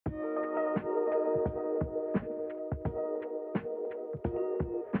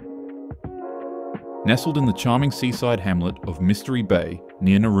Nestled in the charming seaside hamlet of Mystery Bay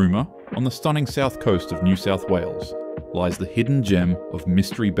near Narooma, on the stunning south coast of New South Wales, lies the hidden gem of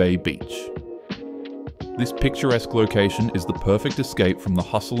Mystery Bay Beach. This picturesque location is the perfect escape from the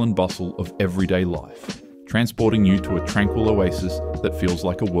hustle and bustle of everyday life, transporting you to a tranquil oasis that feels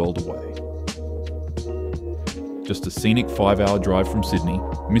like a world away. Just a scenic 5-hour drive from Sydney,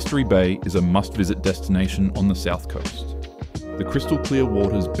 Mystery Bay is a must-visit destination on the south coast. The crystal clear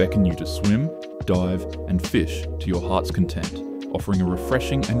waters beckon you to swim, dive, and fish to your heart's content, offering a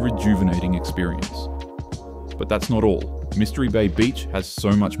refreshing and rejuvenating experience. But that's not all. Mystery Bay Beach has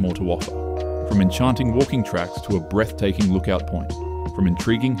so much more to offer. From enchanting walking tracks to a breathtaking lookout point, from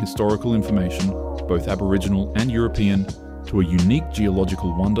intriguing historical information, both Aboriginal and European, to a unique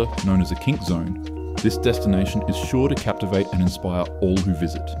geological wonder known as a kink zone, this destination is sure to captivate and inspire all who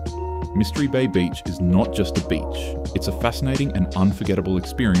visit. Mystery Bay Beach is not just a beach, it's a fascinating and unforgettable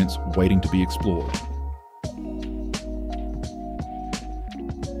experience waiting to be explored.